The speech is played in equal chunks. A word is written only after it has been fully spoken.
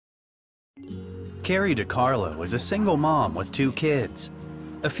Carrie DiCarlo is a single mom with 2 kids.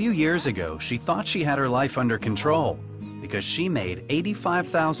 A few years ago, she thought she had her life under control because she made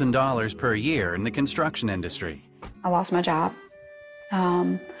 $85,000 per year in the construction industry. I lost my job,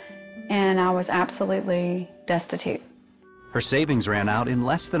 and I was absolutely destitute. Her savings ran out in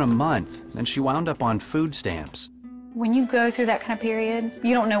less than a month, and she wound up on food stamps. When you go through that kind of period,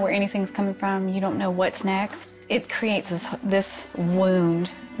 you don't know where anything's coming from, you don't know what's next. It creates this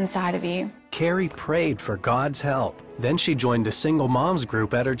wound inside of you. Carrie prayed for God's help. Then she joined a single moms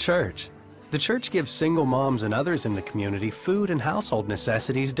group at her church. The church gives single moms and others in the community food and household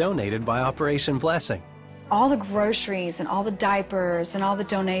necessities donated by Operation Blessing. All the groceries and all the diapers and all the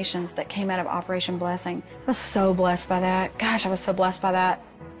donations that came out of Operation Blessing, I was so blessed by that. Gosh, I was so blessed by that.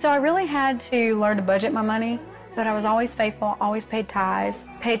 So I really had to learn to budget my money, but I was always faithful, always paid tithes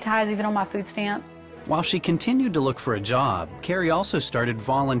even on my food stamps. While she continued to look for a job, Carrie also started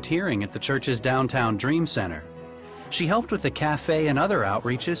volunteering at the church's downtown Dream Center. She helped with the cafe and other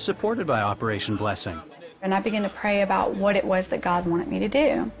outreaches supported by Operation Blessing. And I began to pray about what it was that God wanted me to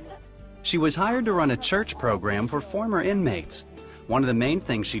do. She was hired to run a church program for former inmates. One of the main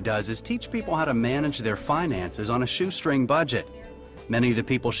things she does is teach people how to manage their finances on a shoestring budget. Many of the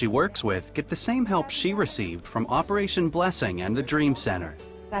people she works with get the same help she received from Operation Blessing and the Dream Center.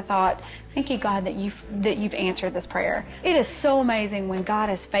 I thought, thank you, God, that you've answered this prayer. It is so amazing when God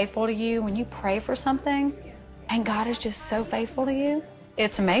is faithful to you, when you pray for something, and God is just so faithful to you.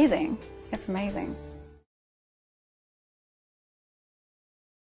 It's amazing. It's amazing.